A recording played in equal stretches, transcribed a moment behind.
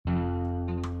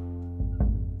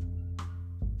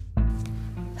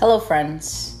Hello,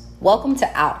 friends. Welcome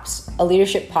to Alps, a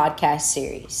leadership podcast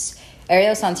series.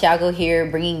 Ariel Santiago here,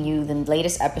 bringing you the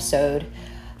latest episode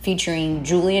featuring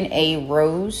Julian A.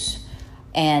 Rose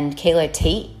and Kayla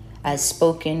Tate as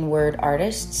spoken word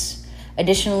artists.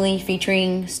 Additionally,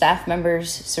 featuring staff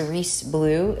members Ceriese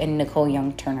Blue and Nicole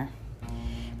Young-Turner.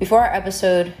 Before our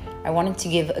episode, I wanted to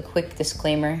give a quick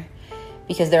disclaimer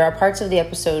because there are parts of the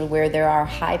episode where there are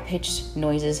high-pitched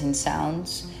noises and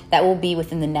sounds that will be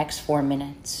within the next 4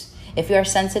 minutes. If you are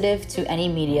sensitive to any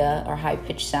media or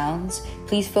high-pitched sounds,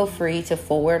 please feel free to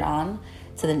forward on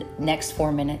to the next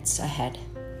 4 minutes ahead.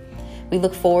 We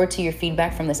look forward to your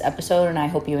feedback from this episode, and I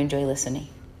hope you enjoy listening.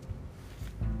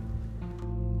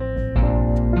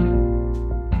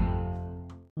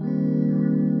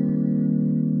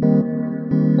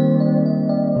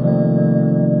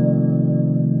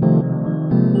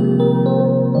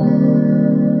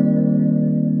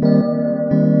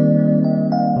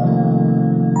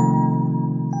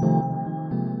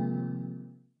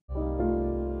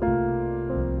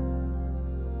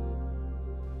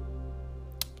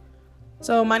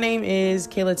 So my name is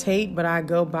Kayla Tate, but I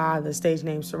go by the stage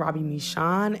name Sarabi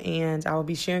Mishan, and I will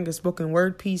be sharing a spoken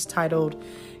word piece titled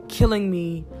Killing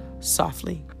Me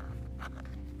Softly.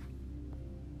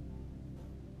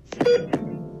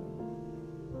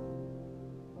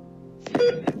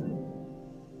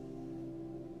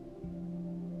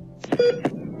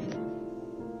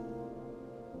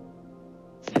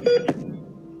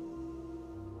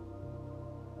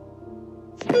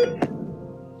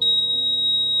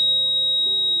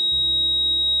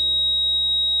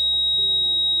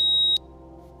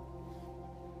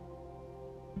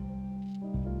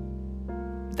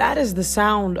 That is the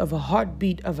sound of a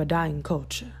heartbeat of a dying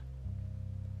culture.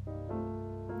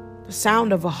 The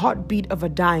sound of a heartbeat of a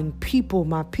dying people.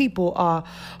 My people, our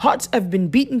hearts have been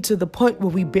beaten to the point where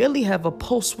we barely have a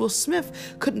pulse. Will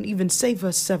Smith couldn't even save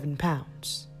us 7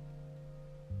 pounds.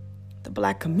 The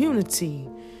Black community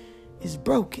is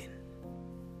broken.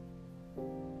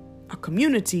 Our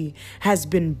community has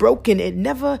been broken. It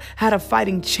never had a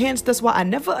fighting chance. That's why I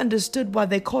never understood why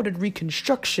they called it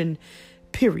Reconstruction,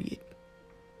 period.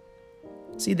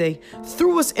 See, they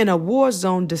threw us in a war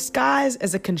zone disguised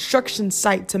as a construction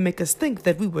site to make us think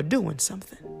that we were doing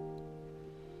something.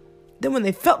 Then when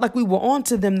they felt like we were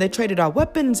onto them, they traded our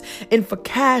weapons in for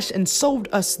cash and sold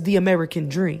us the American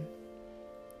dream.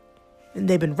 And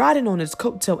they've been riding on its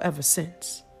coattail ever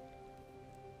since.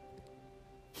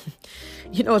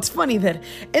 You know, it's funny that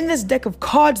in this deck of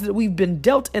cards that we've been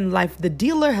dealt in life, the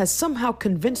dealer has somehow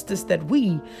convinced us that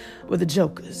we were the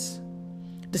jokers.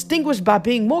 Distinguished by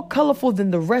being more colorful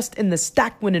than the rest in the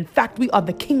stack, when in fact we are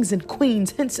the kings and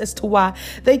queens, hence as to why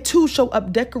they too show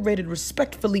up decorated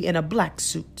respectfully in a black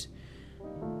suit.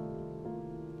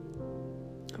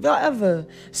 Have y'all ever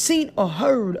seen or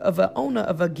heard of an owner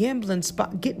of a gambling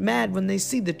spot get mad when they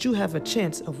see that you have a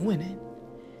chance of winning?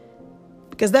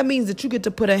 Because that means that you get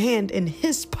to put a hand in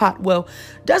his pot. Well,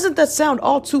 doesn't that sound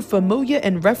all too familiar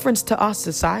in reference to our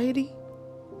society?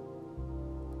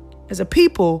 As a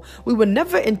people, we were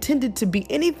never intended to be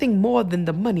anything more than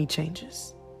the money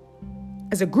changers.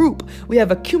 As a group, we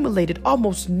have accumulated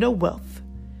almost no wealth.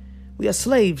 We are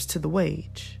slaves to the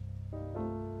wage.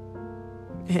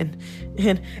 And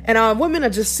our women are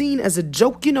just seen as a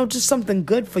joke, just something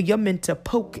good for your men to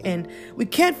poke. And we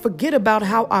can't forget about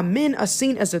how our men are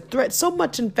seen as a threat, so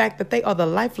much in fact that they are the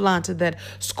lifeline to that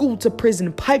school to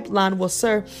prison pipeline. Well,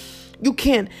 sir, you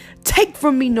can't take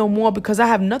from me no more because I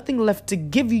have nothing left to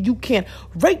give you. You can't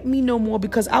rape me no more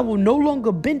because I will no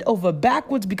longer bend over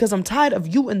backwards because I'm tired of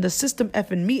you and the system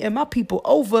effing me and my people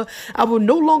over. I will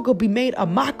no longer be made a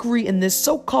mockery in this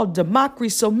so-called democracy.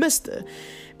 So, mister,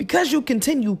 because you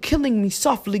continue killing me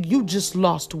softly, you just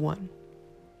lost one.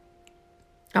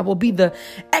 I will be the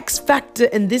X factor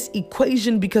in this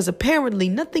equation because apparently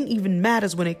nothing even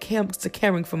matters when it comes to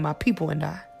caring for my people and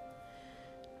I.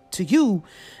 To you,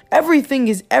 everything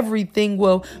is everything.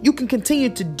 Well, you can continue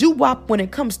to do-wop when it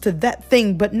comes to that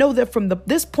thing, but know that from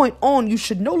this point on, you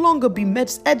should no longer be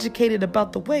educated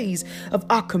about the ways of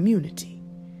our community.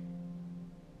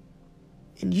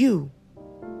 And you,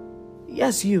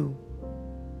 yes, you,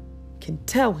 can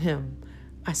tell him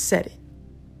I said it.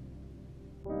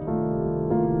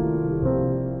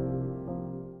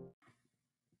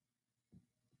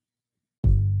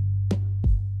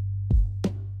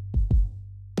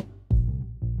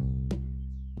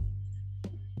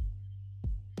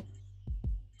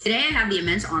 Today, I have the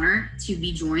immense honor to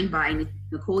be joined by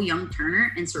Nicole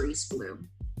Young-Turner and Ceriese Blue.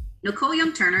 Nicole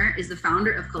Young-Turner is the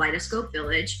founder of Kaleidoscope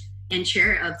Village and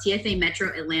chair of TFA Metro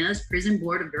Atlanta's Prison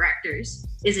Board of Directors,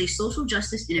 is a social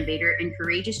justice innovator and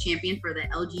courageous champion for the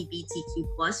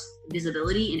LGBTQ plus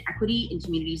visibility and equity in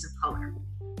communities of color.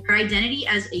 Her identity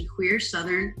as a queer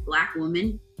Southern Black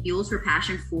woman fuels her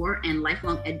passion for and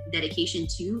lifelong dedication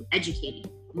to educating,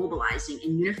 mobilizing,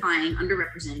 and unifying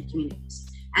underrepresented communities.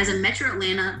 As a Metro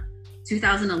Atlanta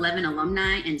 2011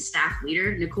 alumni and staff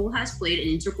leader, Nicole has played an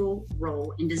integral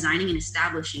role in designing and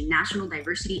establishing national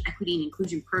diversity, equity, and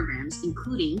inclusion programs,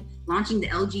 including launching the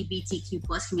LGBTQ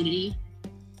plus community,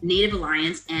 Native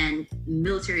Alliance, and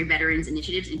military veterans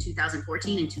initiatives in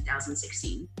 2014 and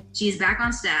 2016. She is back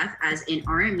on staff as an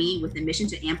RME with a mission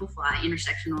to amplify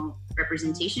intersectional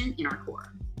representation in our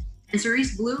core. And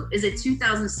Ceriese Blue is a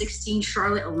 2016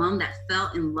 Charlotte alum that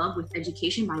fell in love with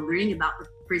education by learning about the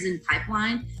prison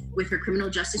pipeline with her criminal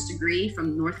justice degree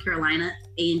from North Carolina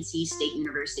A&T State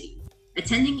University.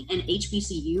 Attending an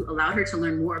HBCU allowed her to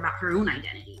learn more about her own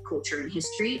identity, culture, and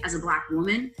history as a Black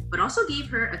woman, but also gave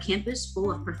her a campus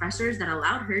full of professors that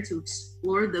allowed her to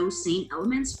explore those same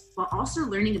elements while also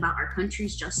learning about our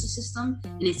country's justice system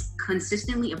and its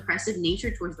consistently oppressive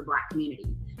nature towards the Black community.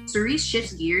 Ceriese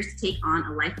shifts gears to take on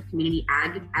a life of community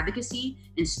advocacy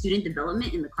and student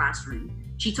development in the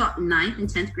classroom. She taught 9th and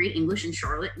 10th grade English in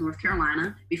Charlotte, North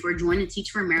Carolina, before joining Teach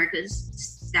for America's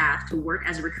staff to work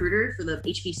as a recruiter for the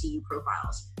HBCU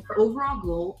profiles. Her overall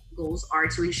goals are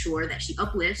to ensure that she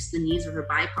uplifts the needs of her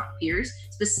BIPOC peers,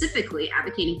 specifically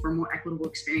advocating for more equitable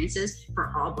experiences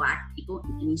for all Black people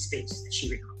in any space that she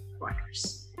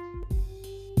requires.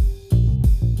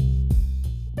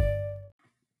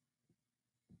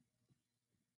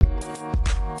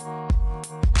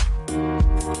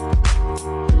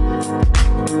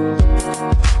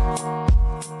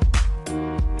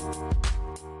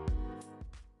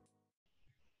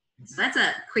 So that's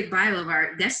a quick bio of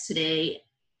our guest today,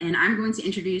 and I'm going to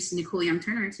introduce Nicole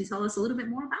Young-Turner to tell us a little bit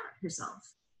more about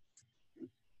herself.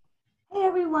 Hey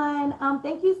everyone,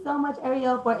 thank you so much,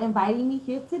 Ariel, for inviting me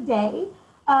here today.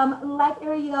 Like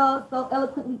Ariel so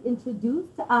eloquently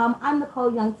introduced, I'm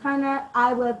Nicole Young-Turner.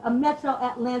 I was a Metro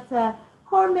Atlanta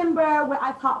core member where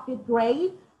I taught 5th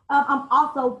grade. I'm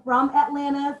also from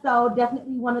Atlanta, so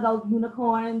definitely one of those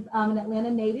unicorns, an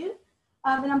Atlanta native.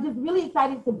 And I'm just really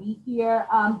excited to be here.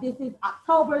 This is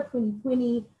October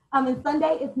 2020, and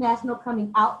Sunday is National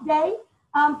Coming Out Day.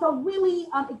 So really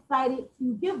excited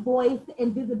to give voice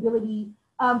and visibility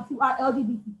to our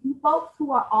LGBTQ folks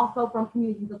who are also from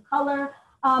communities of color,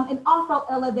 and also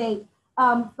elevate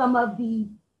some of the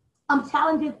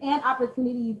challenges and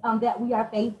opportunities that we are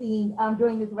facing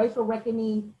during this racial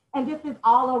reckoning and just this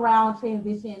all around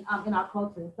transition in our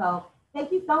culture. So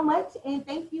thank you so much, and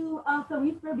thank you,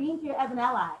 Ceriese, for being here as an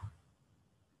ally.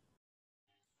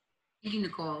 Thank you,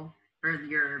 Nicole, for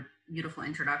your beautiful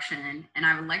introduction. And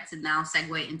I would like to now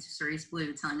segue into Ceriese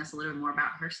Blue, telling us a little bit more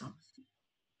about herself.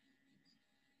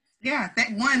 Yeah,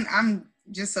 I'm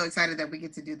just so excited that we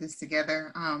get to do this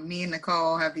together. Me and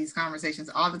Nicole have these conversations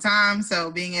all the time,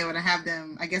 so being able to have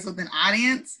them, I guess, with an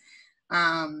audience,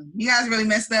 you guys really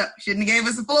messed up. Shouldn't have gave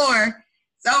us a floor.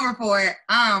 It's over for it.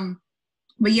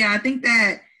 But yeah, I think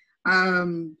that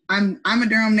I'm a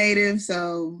Durham native,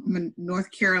 so I'm a North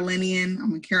Carolinian.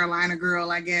 I'm a Carolina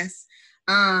girl, I guess.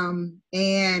 And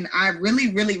I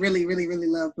really, really, really, really, really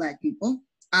love Black people.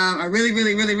 I really,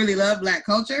 really, really, really love Black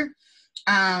culture.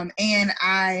 And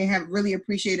I have really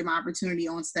appreciated my opportunity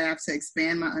on staff to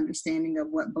expand my understanding of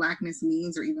what Blackness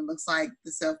means or even looks like,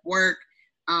 the self-work,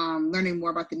 learning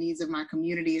more about the needs of my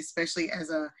community, especially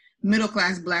as a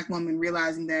middle-class Black woman,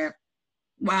 realizing that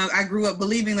while I grew up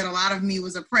believing that a lot of me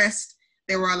was oppressed,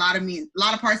 there were a lot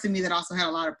of parts of me that also had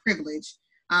a lot of privilege.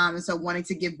 And so wanting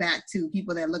to give back to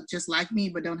people that look just like me,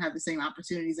 but don't have the same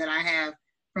opportunities that I have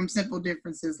from simple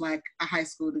differences like a high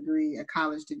school degree, a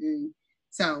college degree.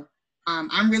 So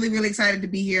I'm really, really excited to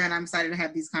be here, and I'm excited to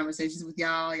have these conversations with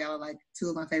y'all. Y'all are like two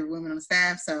of my favorite women on the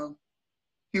staff. So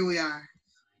here we are.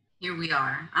 Here we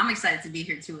are. I'm excited to be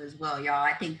here too as well, y'all.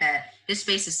 I think that this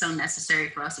space is so necessary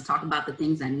for us to talk about the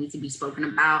things that need to be spoken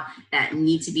about, that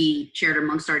need to be shared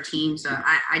amongst our team. So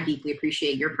I deeply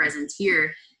appreciate your presence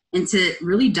here. And to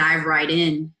really dive right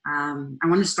in, I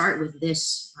want to start with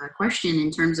this question in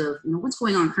terms of what's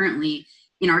going on currently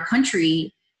in our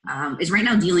country. Is right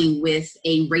now dealing with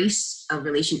a race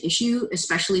relation issue,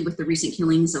 especially with the recent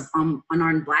killings of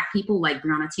unarmed Black people like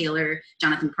Breonna Taylor,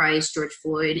 Jonathan Price, George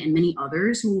Floyd, and many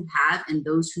others who have, and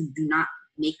those who do not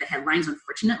make the headlines,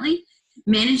 unfortunately.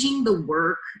 Managing the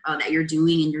work that you're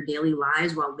doing in your daily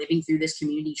lives while living through this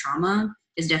community trauma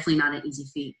is definitely not an easy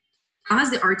feat. How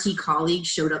has the RT colleagues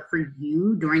showed up for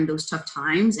you during those tough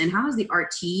times? And how has the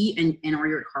RT and or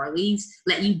your colleagues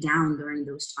let you down during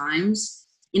those times?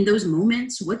 in those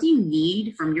moments, what do you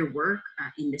need from your work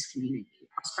in this community?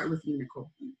 I'll start with you,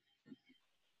 Nicole.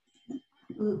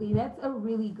 Absolutely, that's a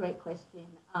really great question.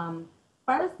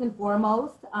 First and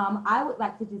foremost, I would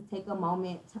like to just take a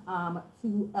moment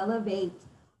to elevate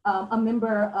a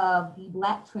member of the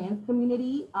Black trans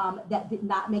community that did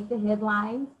not make the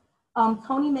headlines.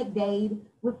 Tony McDade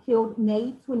was killed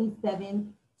May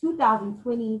 27,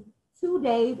 2020, 2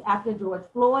 days after George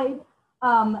Floyd,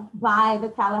 by the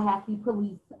Tallahassee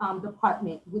Police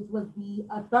Department, which was the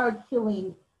third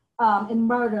killing and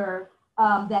murder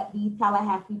that the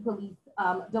Tallahassee Police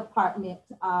Department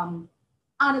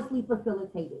honestly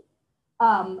facilitated.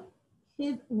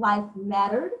 His life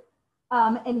mattered,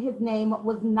 and his name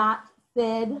was not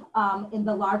said in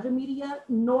the larger media,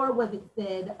 nor was it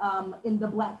said in the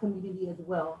Black community as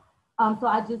well. So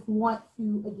I just want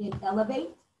to, again, elevate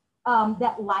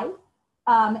that life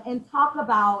and talk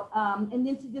about, and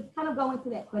then to just kind of go into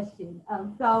that question.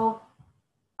 So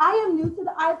I am new to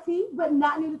the RT, but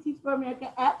not new to Teach for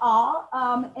America at all.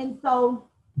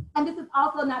 And this is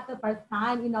also not the first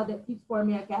time, that Teach for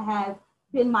America has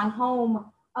been my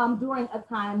home during a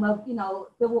time of,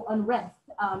 civil unrest.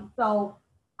 So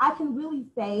I can really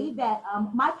say that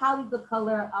my colleagues of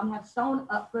color have shown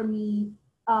up for me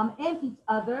and each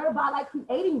other by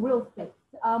creating real space.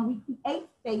 We create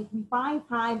space, we find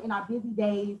time in our busy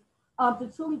days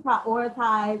to truly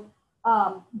prioritize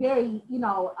very,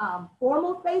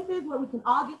 formal spaces where we can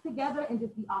all get together and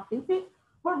just be authentic,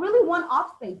 but really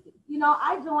one-off spaces.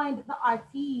 I joined the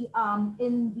RT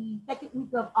in the second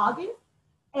week of August,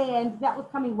 and that was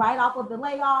coming right off of the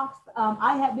layoffs.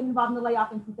 I had been involved in the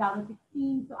layoff in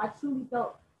 2016, so I truly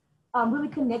felt really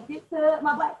connected to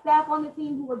my Black staff on the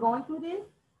team who were going through this.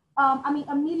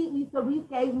 Immediately, Ceriese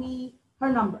gave me her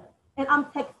number, and I'm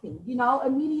texting,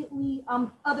 immediately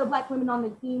other Black women on the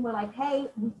team were like, hey,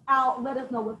 reach out, let us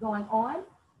know what's going on.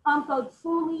 So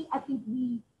truly, I think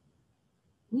we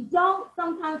don't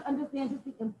sometimes understand just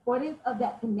the importance of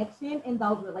that connection in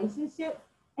those relationships,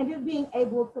 and just being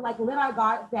able to let our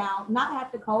guards down, not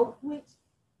have to code switch,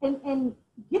 and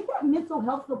get that mental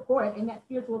health support and that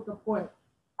spiritual support.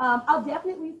 I'll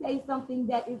definitely say something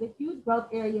that is a huge growth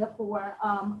area for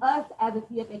us as a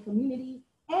TFA community,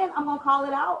 and I'm gonna call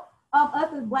it out, us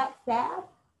as Black staff.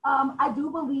 I do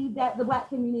believe that the Black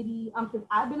community, since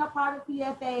I've been a part of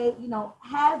TFA,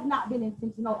 has not been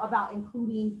intentional about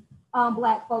including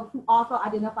Black folks who also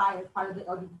identify as part of the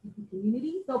LGBTQ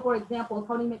community. So for example,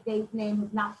 Tony McDade's name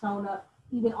has not shown up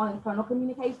even on internal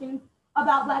communications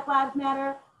about Black Lives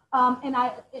Matter.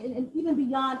 And even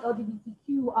beyond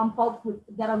LGBTQ folks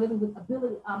that are living with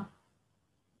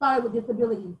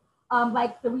disabilities.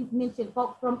 Like Ceriese mentioned,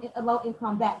 folks from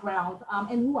low-income backgrounds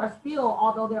and who are still,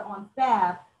 although they're on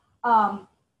staff,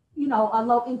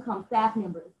 low-income staff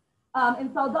members.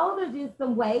 And so those are just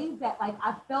some ways that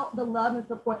I felt the love and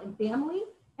support in family,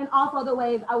 and also the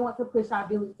ways I want to push our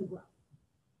village to grow.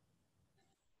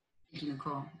 Thank you,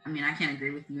 Nicole. I can't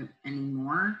agree with you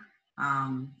anymore.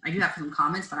 I do have some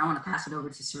comments, but I want to pass it over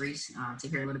to Ceriese to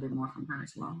hear a little bit more from her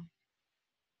as well.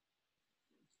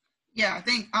 Yeah, I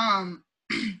think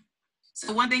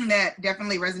so one thing that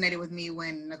definitely resonated with me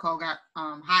when Nicole got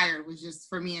hired was just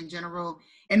for me in general,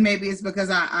 and maybe it's because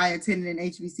I attended an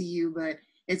HBCU, but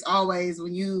it's always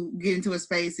when you get into a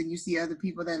space and you see other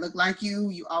people that look like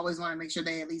you always want to make sure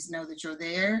they at least know that you're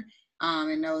there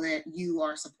and know that you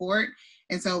are support.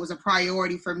 And so it was a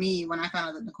priority for me when I found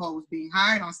out that Nicole was being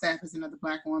hired on staff as another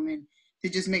Black woman to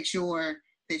just make sure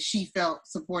that she felt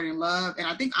support and love. And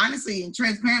I think honestly and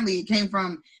transparently, it came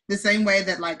from the same way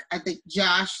that I think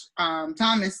Josh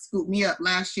Thomas scooped me up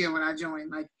last year when I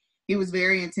joined. He was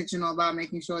very intentional about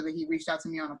making sure that he reached out to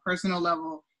me on a personal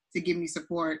level to give me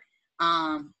support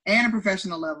and a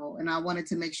professional level. And I wanted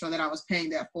to make sure that I was paying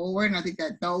that forward. And I think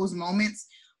that those moments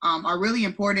are really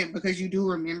important because you do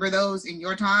remember those in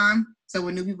your time. So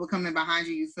when new people come in behind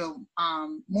you, you feel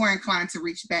more inclined to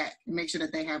reach back and make sure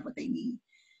that they have what they need.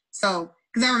 So,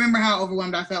 because I remember how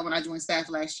overwhelmed I felt when I joined staff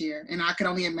last year. And I could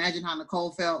only imagine how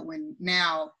Nicole felt when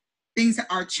now things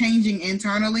are changing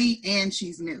internally and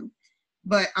she's new.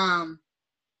 But I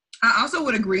also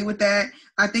would agree with that.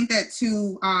 I think that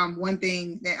too, one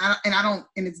thing that,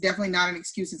 and it's definitely not an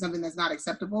excuse, it's something that's not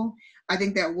acceptable. I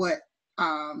think that what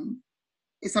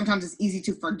sometimes it's easy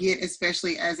to forget,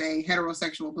 especially as a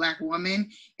heterosexual Black woman,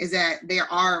 is that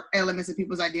there are elements of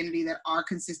people's identity that are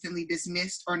consistently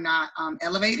dismissed or not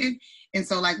elevated. And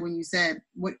so when you said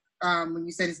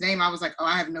his name, I was like, oh,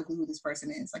 I have no clue who this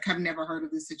person is. I've never heard of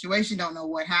this situation, don't know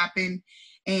what happened.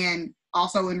 And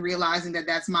also in realizing that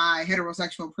that's my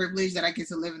heterosexual privilege, that I get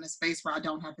to live in a space where I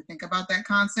don't have to think about that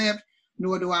concept.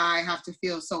 nor do I have to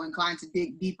feel so inclined to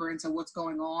dig deeper into what's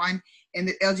going on in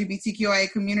the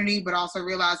LGBTQIA community, but also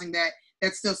realizing that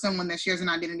that's still someone that shares an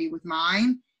identity with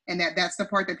mine, and that's the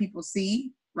part that people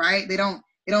see, right?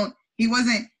 He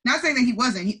wasn't, not saying that he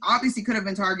wasn't, he obviously could have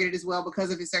been targeted as well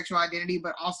because of his sexual identity,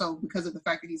 but also because of the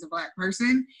fact that he's a Black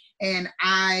person. And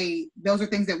those are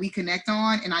things that we connect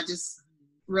on, and I just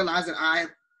realized that I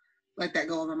let that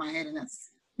go over my head, and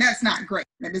that's not great.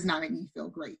 That does not make me feel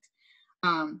great.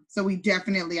 So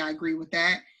I agree with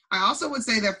that. I also would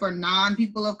say that for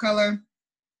non-people of color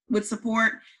with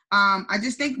support, I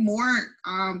just think more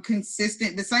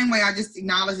consistent, the same way I just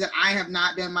acknowledge that I have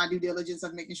not done my due diligence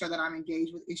of making sure that I'm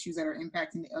engaged with issues that are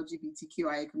impacting the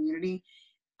LGBTQIA community.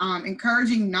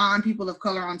 Encouraging non-people of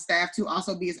color on staff to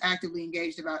also be as actively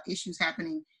engaged about issues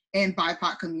happening in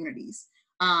BIPOC communities.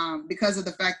 Because of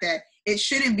the fact that it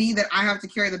shouldn't be that I have to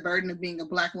carry the burden of being a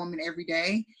Black woman every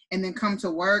day and then come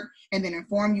to work and then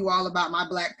inform you all about my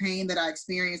Black pain that I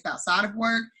experienced outside of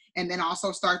work, and then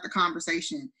also start the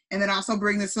conversation, and then also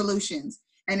bring the solutions.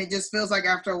 And it just feels like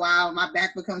after a while, my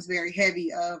back becomes very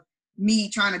heavy of me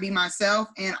trying to be myself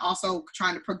and also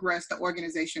trying to progress the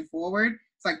organization forward.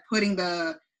 It's like putting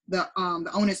the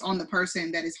onus on the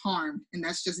person that is harmed, and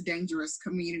that's just dangerous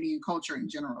community and culture in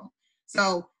general.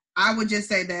 So I would just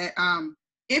say that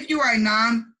if you are a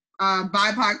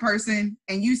non-BIPOC person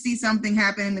and you see something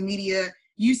happen in the media,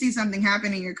 you see something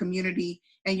happen in your community,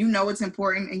 and you know it's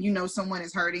important, and you know someone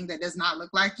is hurting that does not look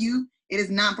like you, it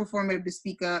is not performative to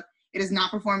speak up. It is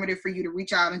not performative for you to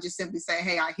reach out and just simply say,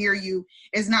 hey, I hear you.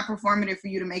 It's not performative for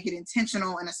you to make it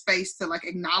intentional in a space to like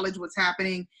acknowledge what's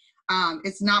happening.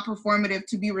 It's not performative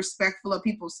to be respectful of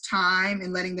people's time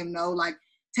and letting them know, like,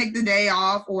 take the day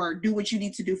off or do what you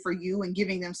need to do for you and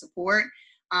giving them support.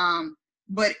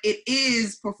 But it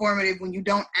is performative when you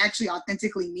don't actually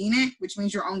authentically mean it, which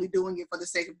means you're only doing it for the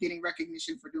sake of getting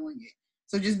recognition for doing it.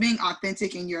 So just being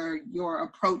authentic in your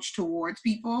approach towards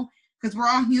people, because we're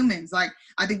all humans. Like,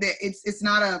 I think that it's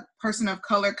not a person of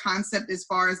color concept as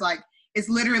far as like, it's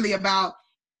literally about,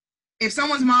 if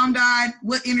someone's mom died,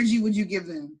 what energy would you give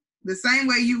them? The same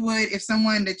way you would if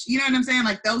someone that, you know what I'm saying?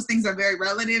 Like, those things are very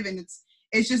relative, and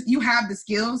it's just, you have the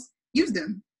skills, use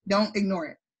them. Don't ignore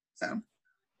it. So.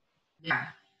 Yeah,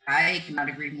 I cannot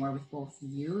agree more with both of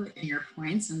you and your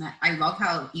points. And that I love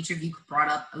how each of you brought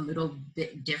up a little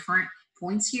bit different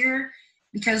points here,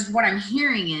 because what I'm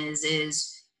hearing is,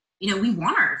 you know, we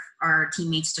want our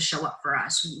teammates to show up for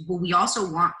us, but we also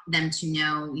want them to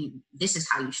know this is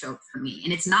how you show up for me.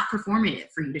 And it's not performative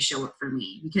for you to show up for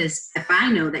me, because if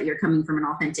I know that you're coming from an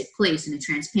authentic place and a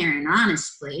transparent and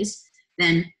honest place,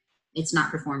 then it's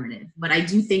not performative. But I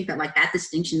do think that like that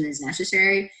distinction is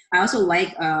necessary. I also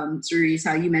like, Ceriese,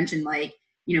 how you mentioned, like,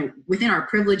 you know, within our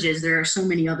privileges, there are so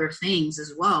many other things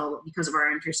as well because of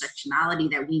our intersectionality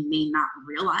that we may not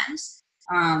realize.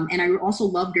 And I also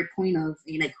loved your point of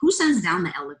like, who sends down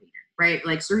the elevator, right?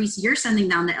 Like, Ceriese, you're sending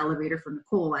down the elevator for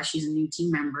Nicole as she's a new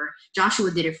team member.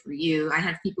 Joshua did it for you. I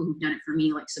have people who've done it for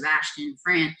me, like Sebastian and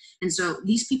Fran. And so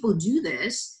these people do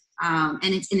this. And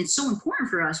it's so important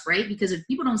for us, right? Because if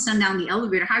people don't send down the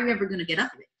elevator, how are you ever going to get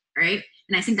up it, right?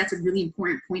 And I think that's a really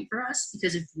important point for us,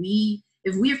 because if we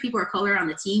have people of color on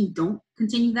the team, don't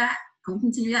continue that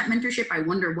mentorship, I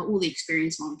wonder what will the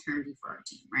experience long-term be for our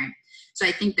team, right? So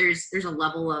I think there's a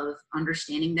level of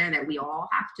understanding there that we all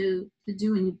have to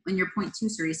do. And your point too,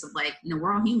 Ceriese, of like, you know,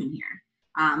 we're all human here.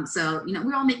 So, you know,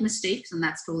 we all make mistakes, and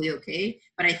that's totally okay.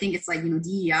 But I think it's like, you know,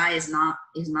 DEI is not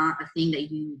a thing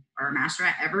that you are a master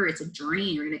at ever. It's a journey,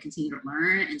 and you're going to continue to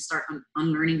learn and start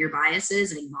unlearning your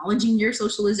biases and acknowledging your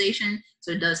socialization.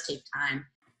 So it does take time.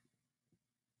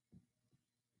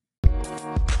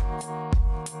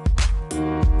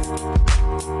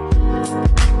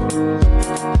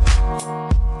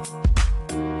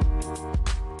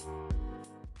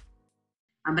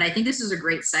 But I think this is a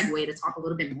great segue to talk a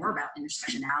little bit more about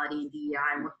intersectionality and DEI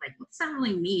and what does that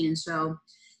really mean? And so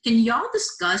can y'all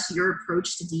discuss your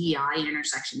approach to DEI and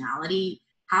intersectionality?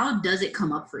 How does it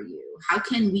come up for you? How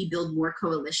can we build more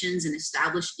coalitions and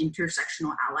establish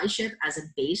intersectional allyship as a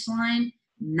baseline,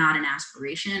 not an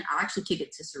aspiration? I'll actually kick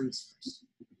it to Ceriese first.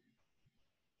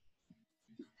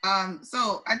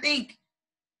 So I think,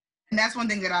 and that's one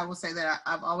thing that I will say that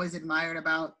I've always admired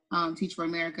about Teach for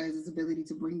America, is its ability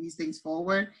to bring these things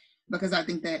forward. Because I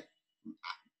think that,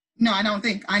 I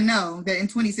know that in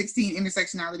 2016,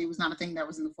 intersectionality was not a thing that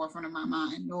was in the forefront of my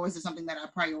mind, nor was it something that I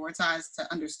prioritized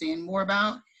to understand more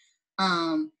about.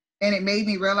 And it made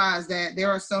me realize that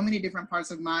there are so many different parts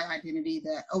of my identity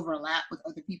that overlap with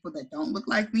other people that don't look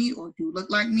like me or do look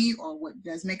like me, or what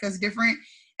does make us different.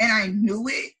 And I knew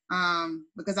it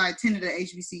because I attended a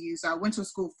HBCU. So I went to a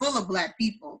school full of Black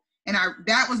people, And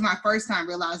that was my first time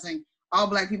realizing all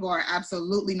Black people are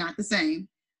absolutely not the same.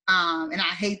 And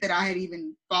I hate that I had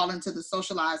even fallen to the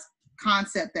socialized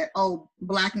concept that, oh,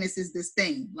 Blackness is this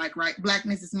thing, like, right,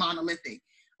 Blackness is monolithic.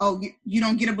 Oh, you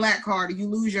don't get a Black card, or you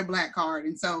lose your Black card.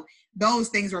 And so those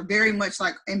things were very much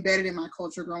like embedded in my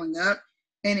culture growing up.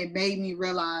 And it made me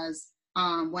realize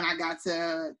when I got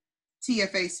to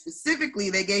TFA specifically,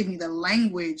 they gave me the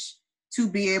language to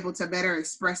be able to better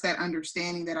express that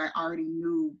understanding that I already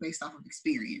knew based off of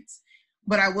experience.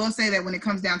 But I will say that when it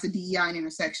comes down to DEI and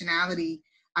intersectionality,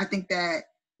 I think that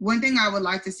one thing I would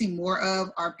like to see more of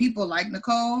are people like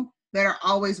Nicole that are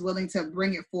always willing to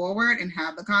bring it forward and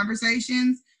have the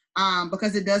conversations,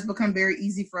 because it does become very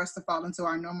easy for us to fall into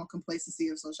our normal complacency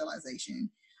of socialization,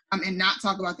 and not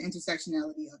talk about the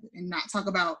intersectionality of it and not talk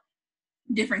about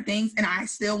different things. And I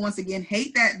still, once again,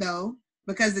 hate that though,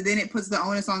 because then it puts the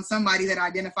onus on somebody that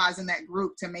identifies in that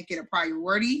group to make it a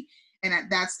priority.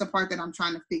 And that's the part that I'm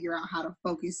trying to figure out how to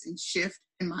focus and shift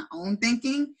in my own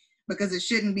thinking, because it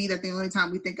shouldn't be that the only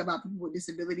time we think about people with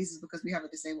disabilities is because we have a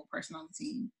disabled person on the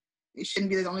team. It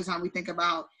shouldn't be the only time we think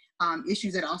about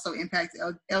issues that also impact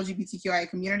the LGBTQIA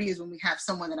community is when we have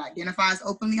someone that identifies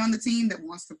openly on the team that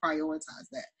wants to prioritize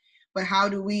that. But how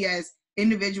do we as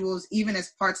individuals, even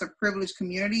as parts of privileged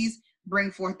communities,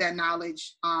 bring forth that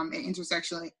knowledge and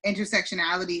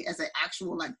intersectionality as an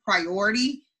actual like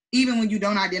priority, even when you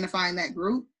don't identify in that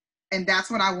group? And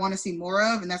that's what I want to see more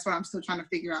of. And that's what I'm still trying to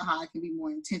figure out how I can be more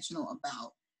intentional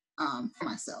about for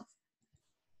myself.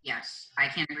 Yes, I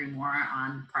can't agree more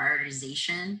on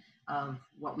prioritization of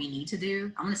what we need to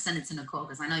do. I'm going to send it to Nicole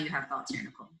because I know you have thoughts here,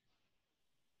 Nicole.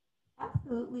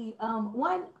 Absolutely.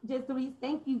 One, just Ceriese,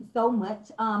 thank you so much.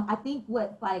 I think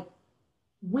what's like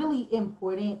really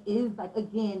important is like,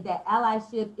 again, that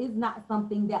allyship is not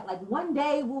something that like one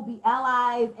day we'll be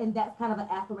allies and that's kind of an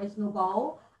aspirational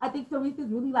goal. I think Ceriese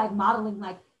is really like modeling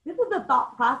like this is the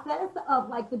thought process of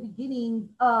like the beginning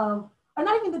of, or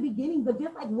not even the beginning, but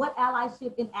just like what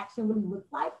allyship in action really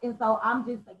looks like. And so I'm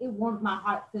just like, it warms my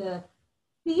heart to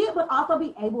see it, but also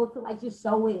be able to like just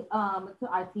show it to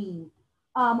our team.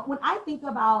 When I think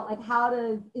about like how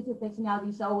does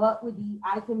intersectionality show up with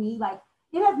DEI, to me, like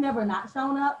it has never not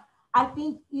shown up. I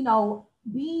think, you know,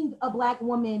 being a Black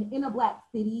woman in a Black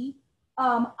city,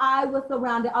 I was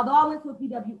surrounded, although I went to a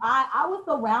PWI, I was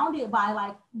surrounded by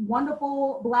like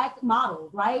wonderful Black models,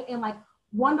 right? And like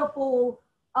wonderful,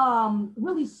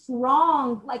 really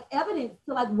strong like evidence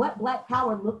to like what Black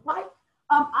power looks like.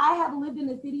 I have lived in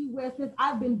a city where since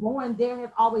I've been born, there has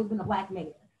always been a Black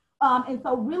mayor. And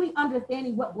so really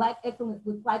understanding what Black excellence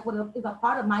looks like is a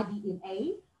part of my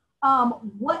DNA.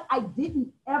 What I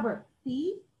didn't ever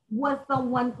see was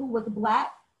someone who was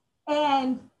Black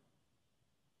and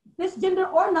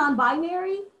cisgender or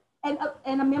non-binary and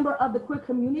a member of the queer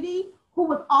community who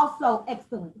was also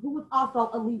excellent, who was also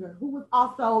a leader, who was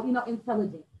also, you know,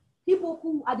 intelligent. People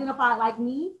who identified like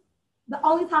me, the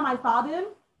only time I saw them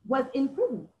was in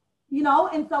prison, you know?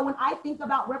 And so when I think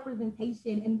about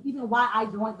representation and even why I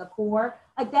joined the Corps,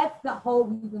 like that's the whole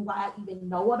reason why I even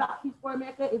know about Peace for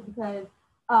America is because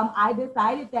I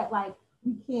decided that like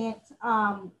we can't,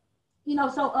 you know,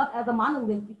 show up as a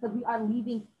monolith because we are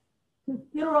leaving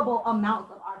considerable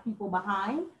amounts of our people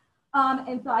behind.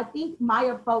 And so I think my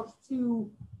approach to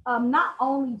not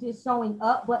only just showing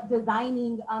up, but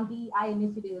designing DEI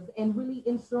initiatives and really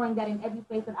ensuring that in every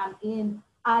space that I'm in,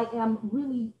 I am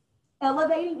really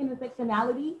elevating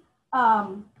intersectionality.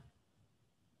 My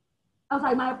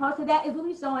approach to that is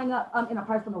really showing up in a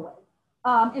personal way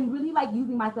and really like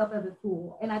using myself as a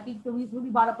tool. And I think Ceriese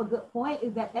really brought up a good point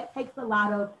is that takes a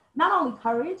lot of not only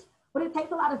courage, but it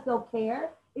takes a lot of self-care.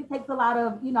 It takes a lot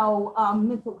of, you know,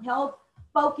 mental health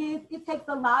focus. It takes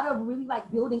a lot of really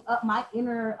like building up my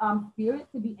inner spirit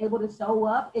to be able to show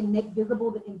up and make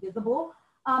visible the invisible.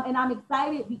 And I'm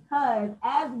excited because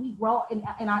as we grow in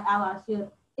our allyship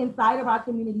inside of our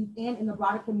communities and in the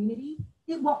broader community,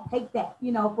 it won't take that,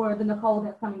 you know, for the Nicole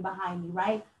that's coming behind me,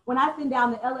 right? When I send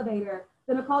down the elevator,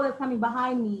 the Nicole that's coming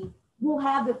behind me will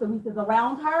have the Cerises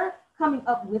around her, coming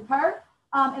up with her.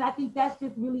 And I think that's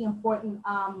just really important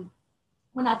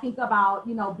when I think about,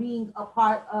 you know, being a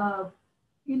part of,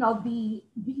 you know, the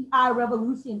DEI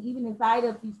revolution, even inside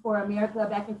of Peace for America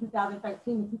back in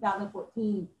 2013 and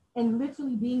 2014, and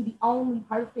literally being the only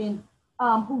person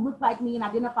who looked like me and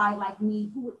identified like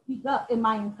me, who would speak up in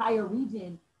my entire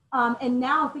region. And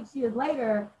now 6 years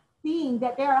later, seeing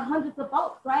that there are hundreds of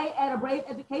folks, right, at a Brave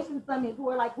Education Summit who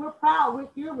are like, we're proud, we're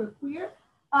here, we're queer.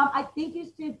 I think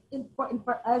it's just important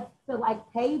for us to like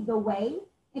pave the way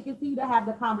and continue to have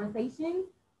the conversation,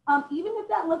 even if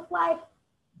that looks like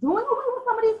doing away with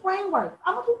some of these frameworks.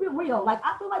 I'm gonna keep it real. Like,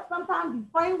 I feel like sometimes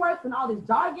these frameworks and all this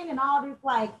jargon and all this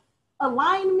like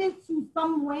alignment to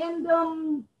some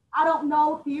random, I don't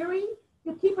know, theory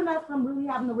is keeping us from really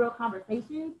having the real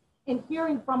conversations and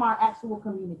hearing from our actual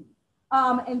community.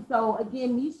 And so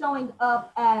again, me showing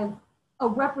up as a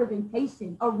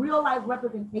representation, a real life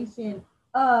representation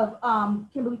of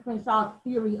Kimberly Crenshaw's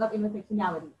theory of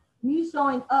intersectionality. Me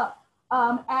showing up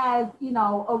as, you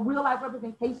know, a real life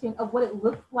representation of what it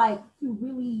looks like to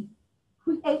really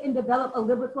create and develop a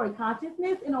liberatory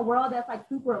consciousness in a world that's like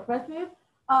super oppressive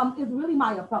is really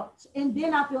my approach. And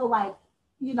then I feel like,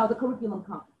 you know, the curriculum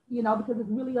comes, you know, because it's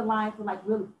really aligned to like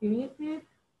real experiences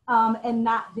and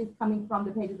not just coming from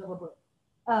the pages of a book.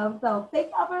 So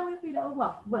thank y'all for listening. That was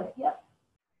long, but yep.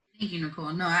 Thank you,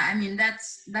 Nicole. No, I mean,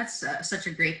 that's such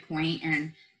a great point.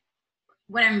 And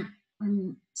what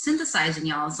I'm synthesizing,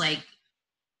 y'all, is like,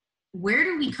 where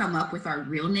do we come up with our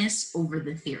realness over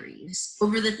the theories,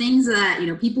 over the things that, you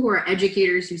know, people who are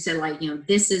educators who said like, you know,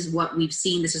 this is what we've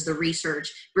seen, this is the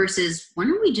research, versus when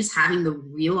are we just having the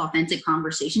real authentic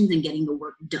conversations and getting the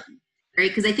work done,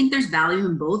 right? Because I think there's value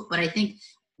in both, but I think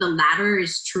the latter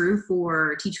is true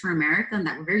for Teach for America, and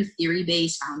that we're very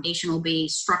theory-based,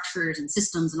 foundational-based structures and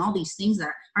systems and all these things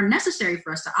that are necessary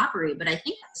for us to operate. But I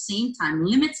think at the same time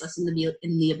limits us in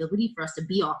the ability for us to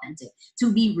be authentic,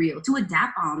 to be real, to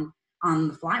adapt on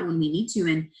the fly when we need to.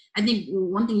 And I think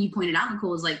one thing you pointed out,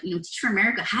 Nicole, is like, you know, Teach for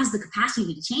America has the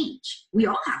capacity to change. We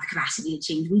all have the capacity to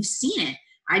change. We've seen it.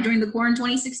 I joined the Corps in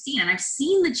 2016, and I've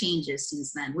seen the changes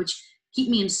since then, which keep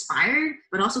me inspired,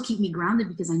 but also keep me grounded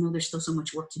because I know there's still so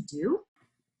much work to do.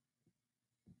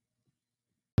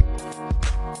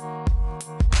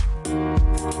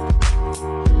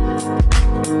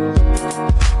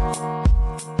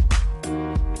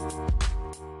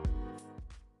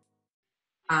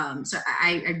 So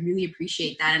I really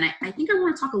appreciate that. And I think I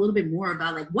want to talk a little bit more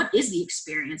about like, what is the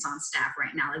experience on staff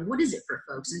right now? Like, what is it for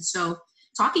folks? And so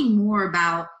talking more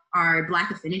about our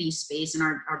Black affinity space and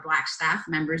our Black staff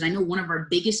members, I know one of our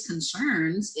biggest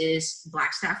concerns is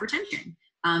Black staff retention,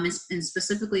 and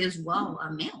specifically as well,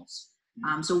 males.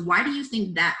 So why do you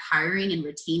think that hiring and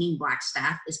retaining Black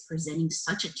staff is presenting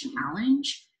such a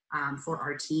challenge for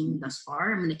our team thus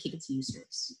far? I'm going to kick it to you,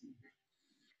 Ceriese.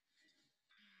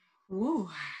 Ooh.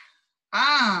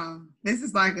 This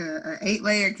is like a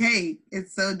 8-layer cake.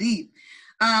 It's so deep.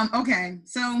 Okay,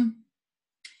 so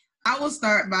I will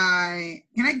start by,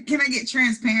 can I get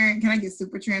transparent? Can I get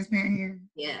super transparent here?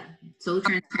 Yeah, so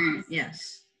transparent,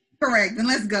 yes. Correct, then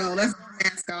let's go. Let's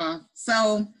mask off.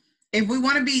 So if we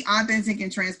want to be authentic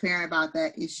and transparent about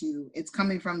that issue, it's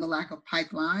coming from the lack of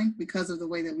pipeline because of the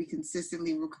way that we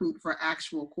consistently recruit for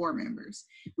actual Corps members.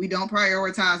 We don't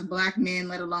prioritize Black men,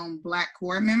 let alone Black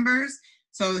Corps members.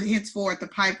 So henceforth, the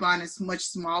pipeline is much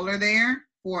smaller there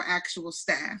for actual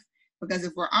staff. Because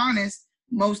if we're honest,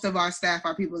 most of our staff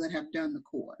are people that have done the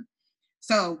Corps.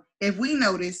 So if we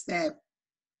notice that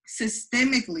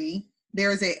systemically,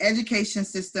 there is an education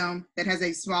system that has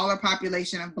a smaller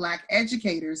population of Black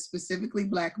educators, specifically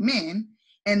Black men,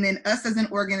 and then us as an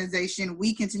organization,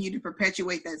 we continue to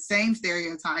perpetuate that same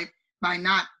stereotype by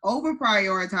not over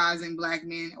prioritizing Black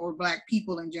men or Black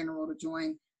people in general to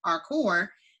join our Corps,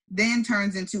 then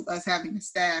turns into us having a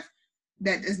staff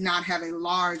that does not have a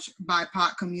large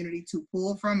BIPOC community to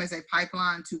pull from as a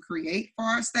pipeline to create for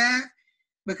our staff,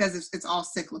 because it's all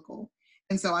cyclical.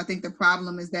 And so I think the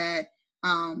problem is that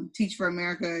Teach for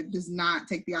America does not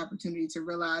take the opportunity to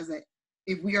realize that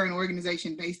if we are an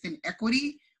organization based in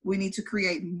equity, we need to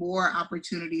create more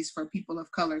opportunities for people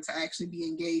of color to actually be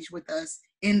engaged with us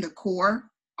in the Corps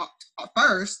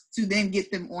first, to then get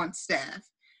them on staff.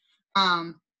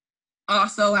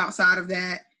 Also, outside of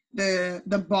that,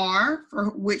 the bar for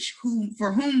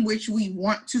whom we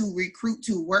want to recruit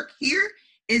to work here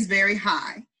is very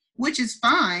high, which is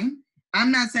fine. I'm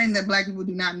not saying that Black people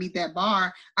do not meet that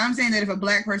bar. I'm saying that if a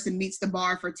Black person meets the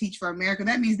bar for Teach for America,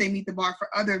 that means they meet the bar for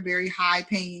other very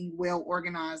high-paying,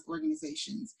 well-organized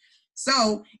organizations.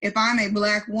 So if I'm a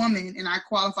Black woman and I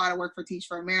qualify to work for Teach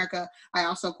for America, I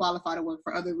also qualify to work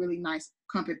for other really nice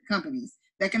companies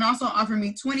that can also offer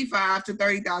me $25,000 to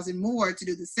 $30,000 more to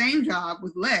do the same job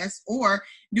with less, or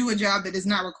do a job that does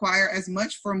not require as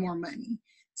much for more money.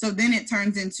 So then it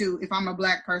turns into, if I'm a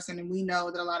Black person, and we know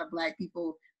that a lot of Black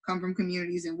people come from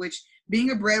communities in which being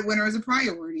a breadwinner is a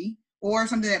priority, or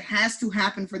something that has to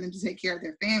happen for them to take care of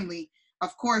their family,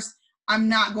 of course, I'm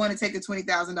not going to take a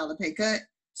 $20,000 pay cut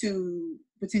to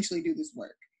potentially do this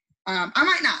work. I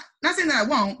might not saying that I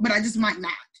won't, but I just might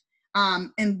not.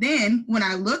 And then when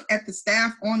I look at the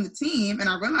staff on the team and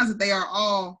I realize that they are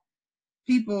all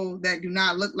people that do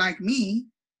not look like me,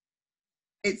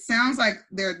 it sounds like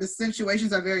the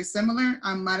situations are very similar.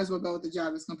 I might as well go with the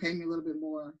job that's going to pay me a little bit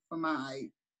more for my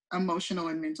emotional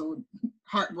and mental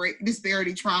heartbreak,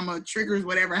 disparity, trauma, triggers,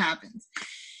 whatever happens.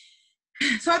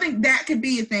 So I think that could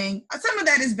be a thing. Some of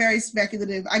that is very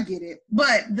speculative. I get it.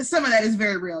 But some of that is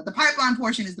very real. The pipeline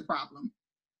portion is the problem.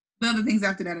 The other things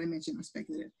after that I mentioned are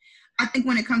speculative. I think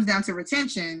when it comes down to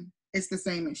retention, it's the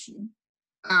same issue.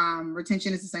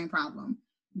 Retention is the same problem.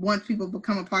 Once people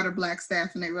become a part of Black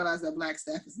staff and they realize that Black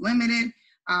staff is limited,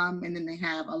 and then they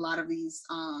have a lot of these,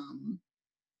 I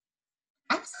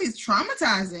would say it's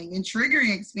traumatizing and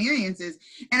triggering experiences.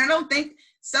 And I don't think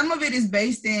some of it is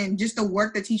based in just the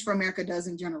work that Teach for America does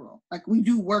in general. Like we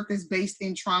do work that's based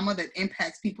in trauma that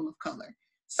impacts people of color.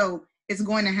 So it's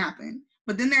going to happen.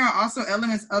 But then there are also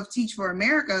elements of Teach for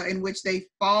America in which they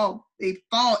fall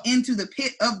into the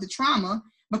pit of the trauma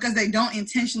because they don't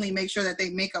intentionally make sure that they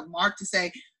make a mark to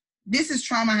say, this is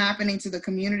trauma happening to the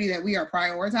community that we are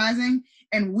prioritizing.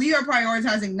 And we are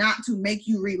prioritizing not to make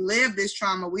you relive this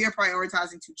trauma. We are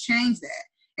prioritizing to change that.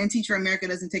 And Teach for America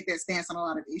doesn't take that stance on a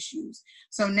lot of issues.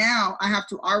 So now I have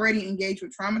to already engage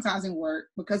with traumatizing work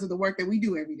because of the work that we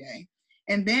do every day.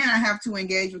 And then I have to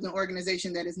engage with an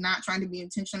organization that is not trying to be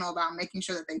intentional about making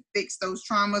sure that they fix those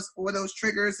traumas or those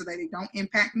triggers so that they don't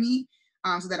impact me,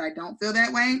 so that I don't feel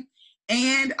that way.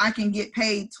 And I can get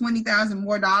paid $20,000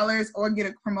 more or get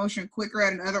a promotion quicker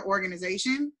at another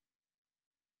organization.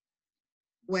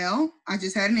 Well, I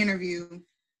just had an interview.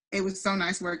 It was so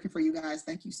nice working for you guys.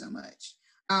 Thank you so much.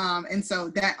 And so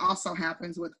that also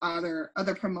happens with other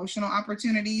promotional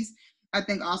opportunities. I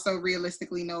think also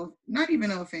realistically, not even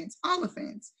no offense, all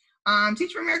offense.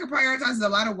 Teach for America prioritizes a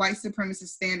lot of white supremacist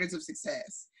standards of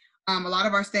success. A lot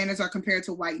of our standards are compared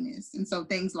to whiteness. And so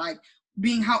things like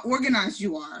being how organized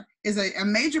you are is a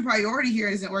major priority here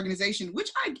as an organization,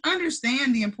 which I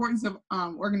understand the importance of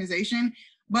organization.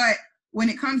 But when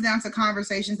it comes down to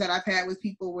conversations that I've had with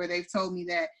people where they've told me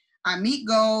that I meet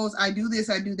goals, I do this,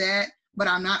 I do that, but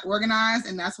I'm not organized,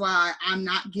 and that's why I'm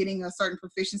not getting a certain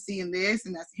proficiency in this,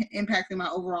 and that's impacting my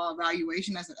overall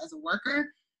evaluation as a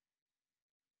worker.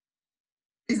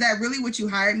 Is that really what you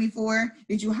hired me for?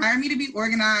 Did you hire me to be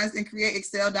organized and create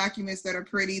Excel documents that are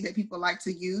pretty that people like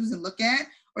to use and look at?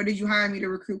 Or did you hire me to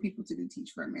recruit people to do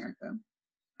Teach for America?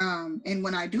 And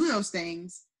when I do those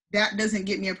things, that doesn't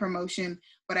get me a promotion,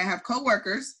 but I have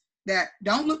coworkers that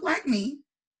don't look like me,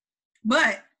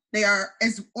 but they are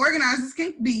as organized as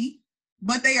can be,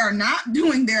 but they are not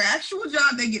doing their actual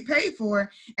job they get paid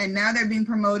for. And now they're being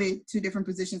promoted to different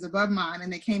positions above mine,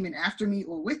 and they came in after me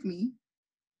or with me.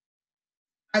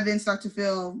 I then start to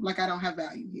feel like I don't have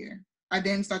value here. I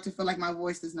then start to feel like my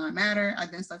voice does not matter. I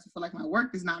then start to feel like my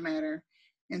work does not matter.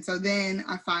 And so then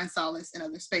I find solace in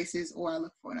other spaces, or I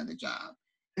look for another job.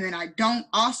 And then I don't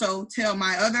also tell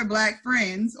my other Black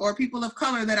friends or people of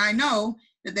color that I know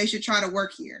that they should try to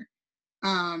work here.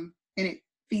 And it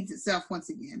feeds itself once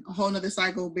again, a whole nother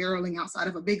cycle barreling outside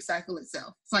of a big cycle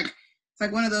itself. It's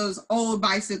like one of those old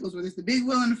bicycles where there's the big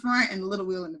wheel in the front and the little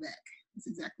wheel in the back. That's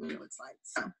exactly what it looks like.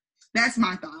 So that's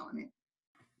my thought on it.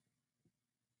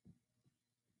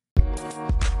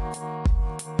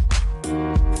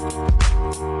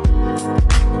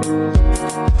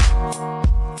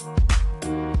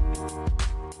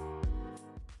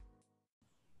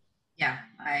 Yeah,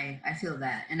 I feel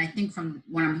that. And I think from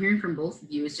what I'm hearing from both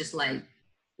of you is just like,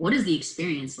 what is the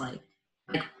experience like?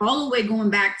 Like all the way going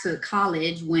back to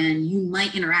college when you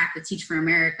might interact with Teach for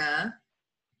America.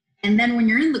 And then when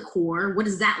you're in the Corps, what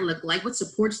does that look like? What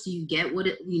supports do you get? What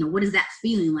is that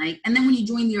feeling like? And then when you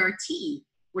join the RT,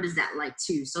 what is that like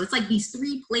too? So it's like these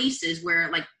three places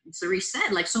where, like Ceriese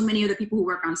said, like so many of the people who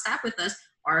work on staff with us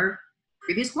are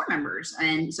previous Corps members.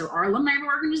 And so our alumni of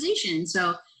our organization.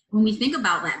 So when we think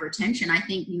about that retention, I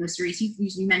think, Ceriese,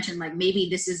 you mentioned like maybe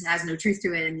this has no truth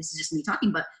to it and this is just me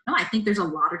talking, but no, I think there's a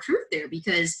lot of truth there,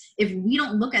 because if we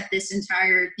don't look at this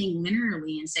entire thing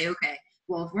linearly and say, okay,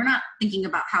 well, if we're not thinking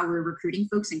about how we're recruiting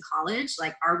folks in college,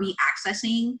 like are we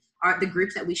accessing the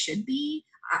groups that we should be,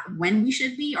 when we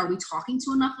should be? Are we talking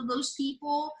to enough of those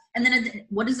people? And then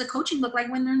what does the coaching look like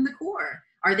when they're in the Corps?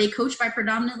 Are they coached by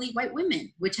predominantly white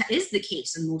women, which is the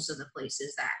case in most of the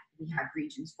places that we have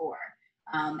regions for?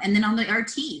 And then on the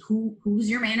RT, who's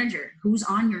your manager? Who's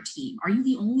on your team? Are you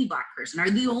the only Black person? Are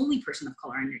you the only person of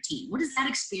color on your team? What is that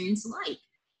experience like?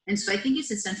 And so I think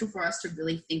it's essential for us to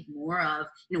really think more of,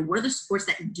 what are the supports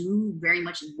that do very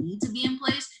much need to be in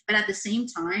place? But at the same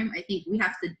time, I think we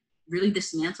have to really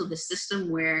dismantle the system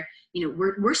where,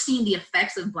 we're seeing the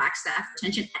effects of Black staff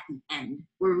retention at the end,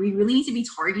 where we really need to be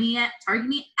targeting it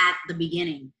at the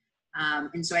beginning.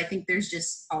 And so I think there's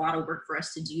just a lot of work for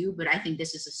us to do, but I think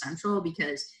this is essential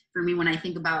because for me, when I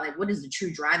think about like, what is the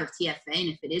true drive of TFA? And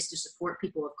if it is to support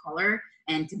people of color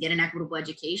and to get an equitable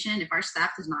education, if our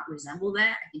staff does not resemble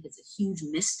that, I think it's a huge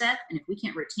misstep. And if we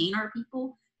can't retain our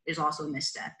people, there's also a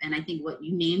misstep. And I think what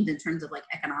you named in terms of like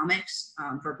economics,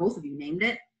 for both of you named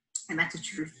it, and that's a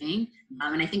true thing.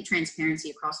 And I think transparency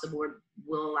across the board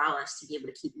will allow us to be able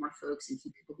to keep more folks and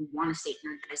keep people who want to stay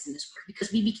energized in this work,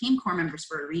 because we became core members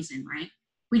for a reason, right?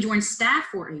 We joined staff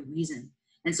for a reason.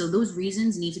 And so those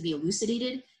reasons need to be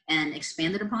elucidated and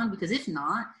expanded upon, because if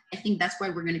not, I think that's why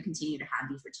we're going to continue to have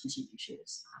these retention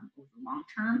issues over the long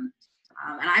term.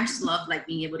 And I just love like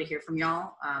being able to hear from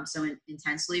y'all so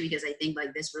intensely, because I think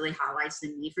like this really highlights the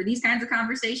need for these kinds of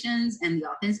conversations and the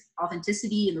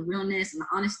authenticity and the realness and the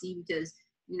honesty, because,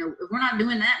 you know, if we're not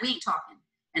doing that, we ain't talking.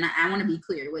 And I want to be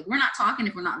clear, like we're not talking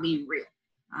if we're not being real.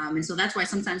 And so that's why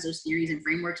sometimes those theories and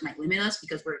frameworks might limit us,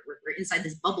 because we're inside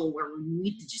this bubble where we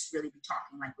need to just really be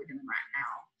talking like we're doing right now.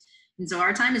 And so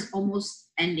our time is almost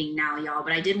ending now, y'all,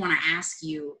 but I did want to ask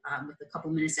you with the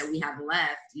couple minutes that we have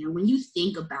left, you know, when you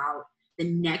think about the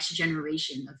next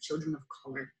generation of children of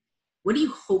color, what do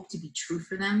you hope to be true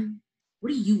for them?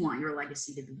 What do you want your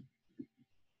legacy to be?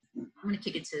 I'm going to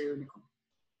kick it to Nicole.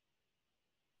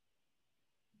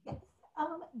 Yes.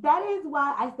 That is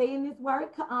why I stay in this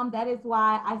work. That is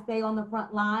why I stay on the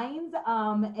front lines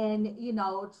and, you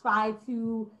know, try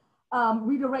to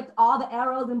redirect all the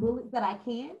arrows and bullets that I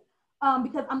can.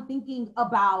 Because I'm thinking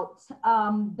about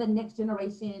the next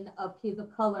generation of kids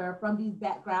of color from these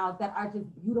backgrounds that are just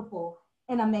beautiful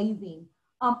and amazing.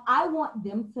 I want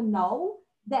them to know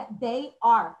that they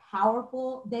are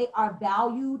powerful, they are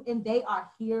valued, and they are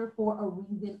here for a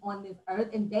reason on this earth,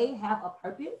 and they have a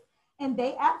purpose, and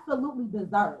they absolutely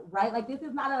deserve, right? Like, this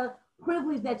is not a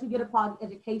privilege that you get a quality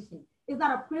education. It's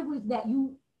not a privilege that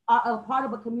you are a part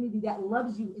of a community that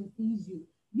loves you and sees you.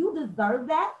 You deserve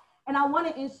that. And I want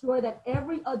to ensure that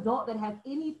every adult that has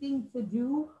anything to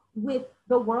do with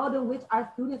the world in which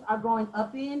our students are growing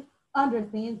up in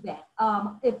understands that.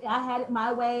 If I had it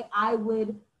my way, I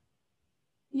would,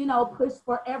 you know, push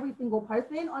for every single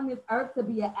person on this earth to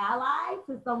be an ally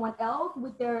to someone else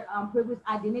with their privileged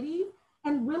identities,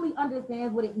 and really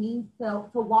understands what it means to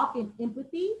walk in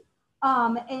empathy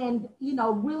and, you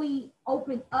know, really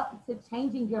open up to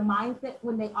changing your mindset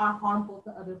when they are harmful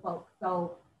to other folks.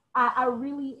 So I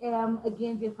really am,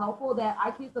 again, just hopeful that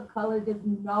our kids of color just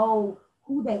know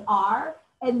who they are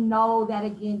and know that,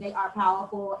 again, they are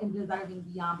powerful and deserving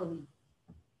beyond belief.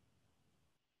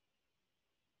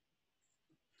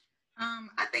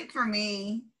 I think for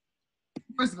me,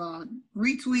 first of all,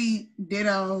 retweet,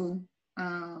 ditto,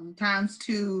 times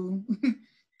 2,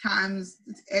 times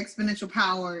exponential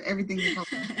power, everything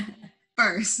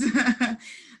first.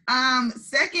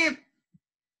 Second,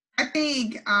 I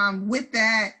think with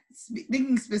that,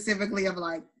 thinking specifically of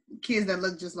like kids that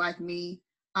look just like me,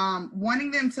 wanting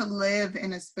them to live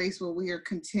in a space where we are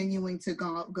continuing to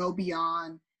go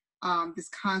beyond this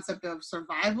concept of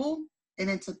survival and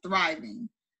into thriving.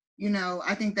 You know,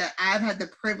 I think that I've had the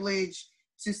privilege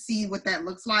to see what that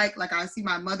looks like. Like, I see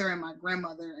my mother and my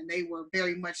grandmother, and they were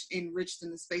very much enriched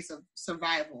in the space of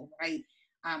survival, right?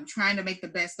 Trying to make the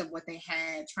best of what they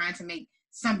had, trying to make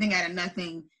something out of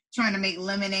nothing, trying to make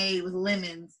lemonade with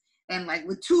lemons, and like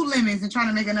with 2 lemons, and trying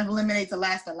to make enough lemonade to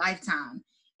last a lifetime.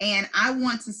 And I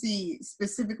want to see,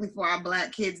 specifically for our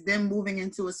Black kids, them moving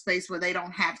into a space where they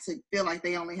don't have to feel like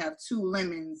they only have 2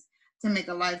 lemons to make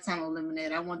a lifetime of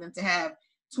lemonade. I want them to have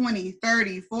 20,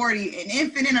 30, 40, an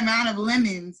infinite amount of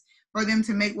lemons for them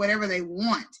to make whatever they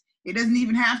want. It doesn't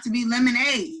even have to be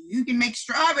lemonade. You can make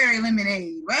strawberry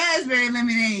lemonade, raspberry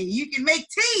lemonade. You can make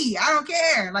tea. I don't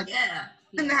care. Like, yeah.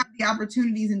 Them to have the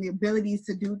opportunities and the abilities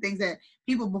to do things that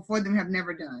people before them have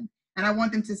never done. And I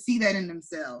want them to see that in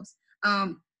themselves.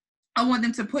 I want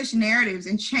them to push narratives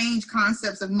and change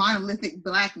concepts of monolithic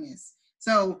Blackness.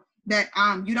 So that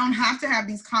you don't have to have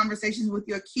these conversations with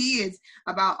your kids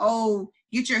about, oh,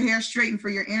 get your hair straightened for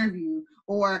your interview,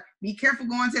 or be careful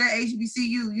going to that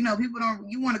HBCU. You know,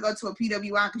 you want to go to a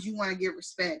PWI because you want to get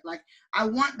respect. Like, I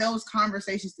want those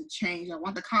conversations to change. I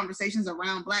want the conversations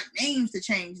around Black names to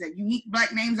change, that unique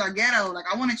Black names are ghetto. Like,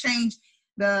 I want to change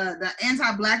the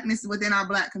anti-Blackness within our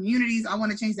Black communities. I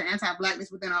want to change the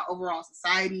anti-Blackness within our overall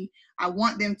society. I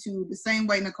want them to, the same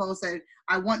way Nicole said,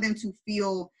 I want them to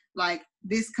feel like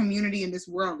this community and this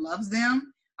world loves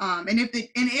them. And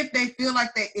if they feel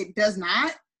like that it does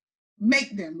not,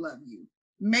 make them love you.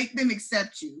 Make them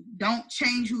accept you. Don't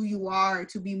change who you are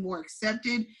to be more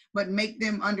accepted, but make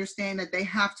them understand that they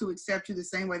have to accept you the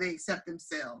same way they accept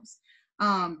themselves.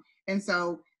 And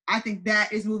so I think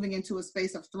that is moving into a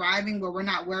space of thriving where we're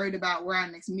not worried about where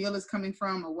our next meal is coming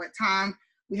from or what time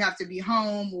we have to be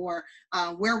home or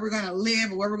where we're going to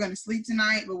live or where we're going to sleep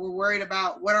tonight, but we're worried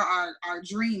about what are our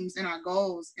dreams and our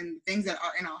goals and things that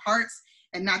are in our hearts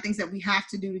and not things that we have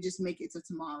to do to just make it to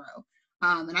tomorrow.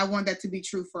 And I want that to be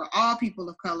true for all people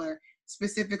of color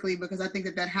specifically, because I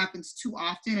think that happens too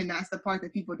often. And that's the part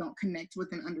that people don't connect with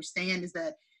and understand, is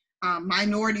that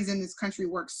minorities in this country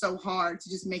work so hard to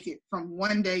just make it from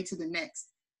one day to the next.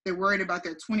 They're worried about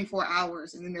their 24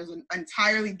 hours. And then there's an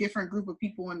entirely different group of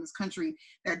people in this country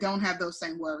that don't have those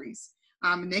same worries.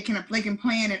 And they can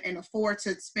plan and afford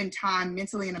to spend time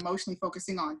mentally and emotionally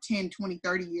focusing on 10, 20,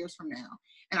 30 years from now.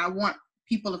 And I want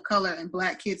people of color and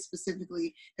Black kids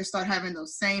specifically to start having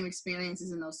those same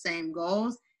experiences and those same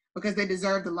goals, because they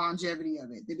deserve the longevity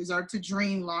of it. They deserve to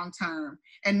dream long term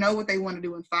and know what they want to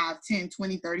do in 5, 10,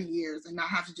 20, 30 years and not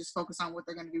have to just focus on what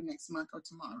they're going to do next month or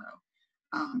tomorrow.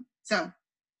 So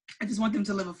I just want them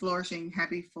to live a flourishing,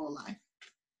 happy, full life.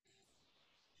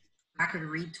 I could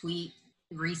retweet,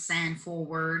 resend,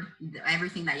 forward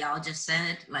everything that y'all just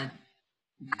said. Like,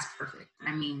 that's perfect.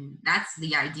 I mean, that's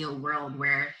the ideal world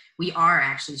where we are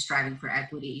actually striving for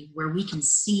equity, where we can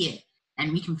see it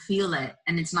and we can feel it.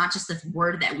 And it's not just a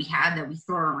word that we have that we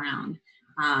throw around.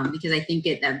 Because I think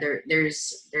that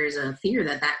there's a fear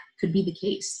that could be the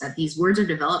case, that these words are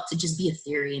developed to just be a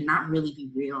theory and not really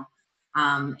be real.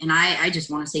 And I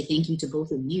just want to say thank you to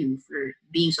both of you for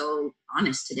being so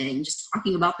honest today and just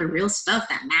talking about the real stuff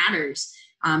that matters.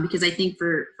 Because I think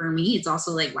for me, it's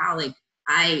also like, wow, like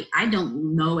I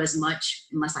don't know as much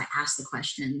unless I ask the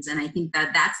questions. And I think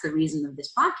that that's the reason of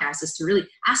this podcast, is to really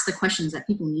ask the questions that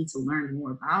people need to learn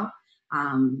more about.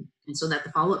 And so that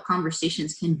the follow-up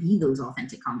conversations can be those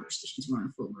authentic conversations more in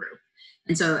a full group.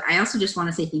 And so I also just want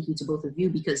to say thank you to both of you,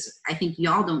 because I think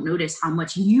y'all don't notice how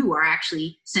much you are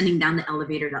actually sending down the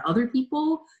elevator to other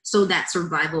people so that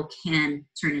survival can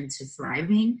turn into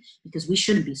thriving, because we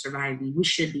shouldn't be surviving. We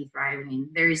should be thriving.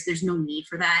 There's no need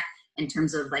for that in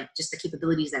terms of like just the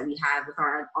capabilities that we have with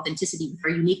our authenticity, with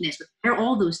our uniqueness, with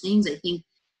all those things. I think,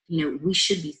 we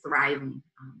should be thriving.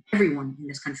 Everyone in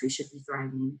this country should be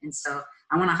thriving. And so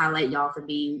I want to highlight y'all for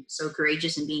being so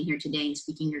courageous and being here today and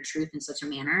speaking your truth in such a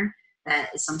manner that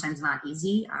is sometimes not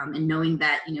easy. And knowing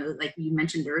that, like you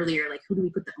mentioned earlier, like who do we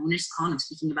put the onus on of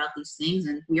speaking about these things?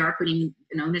 And we are putting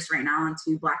an onus right now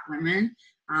onto Black women.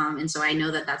 And so I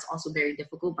know that that's also very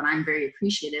difficult, but I'm very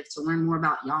appreciative to learn more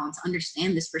about y'all and to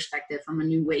understand this perspective from a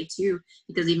new way too,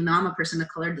 because even though I'm a person of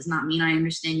color does not mean I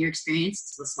understand your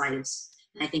experience to the slightest.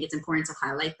 And I think it's important to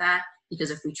highlight that,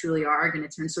 because if we truly are going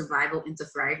to turn survival into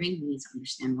thriving, we need to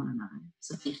understand one another.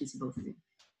 So thank you to both of you.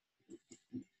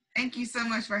 Thank you so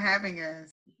much for having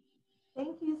us.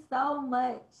 Thank you so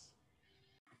much.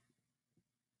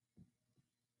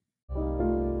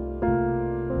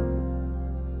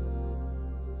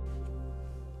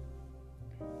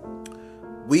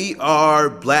 We are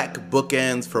Black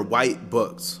bookends for white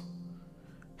books.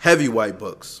 Heavy white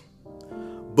books.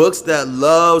 Books that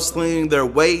love slinging their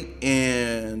weight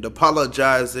and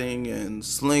apologizing and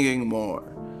slinging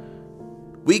more.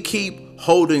 We keep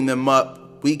holding them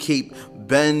up. We keep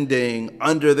bending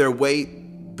under their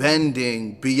weight,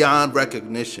 bending beyond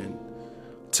recognition,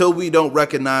 till we don't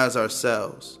recognize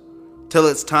ourselves. Till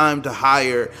it's time to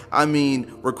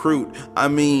recruit,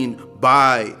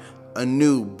 buy a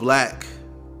new Black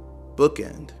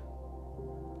bookend.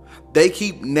 They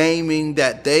keep naming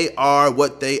that they are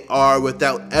what they are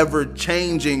without ever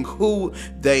changing who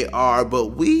they are. But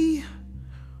we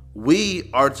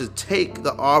are to take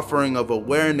the offering of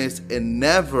awareness and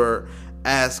never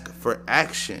ask for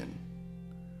action,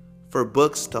 for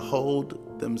books to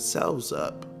hold themselves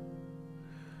up.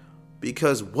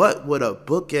 Because what would a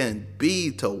bookend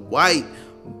be to white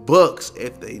books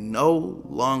if they no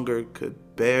longer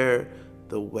could bear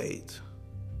the weight?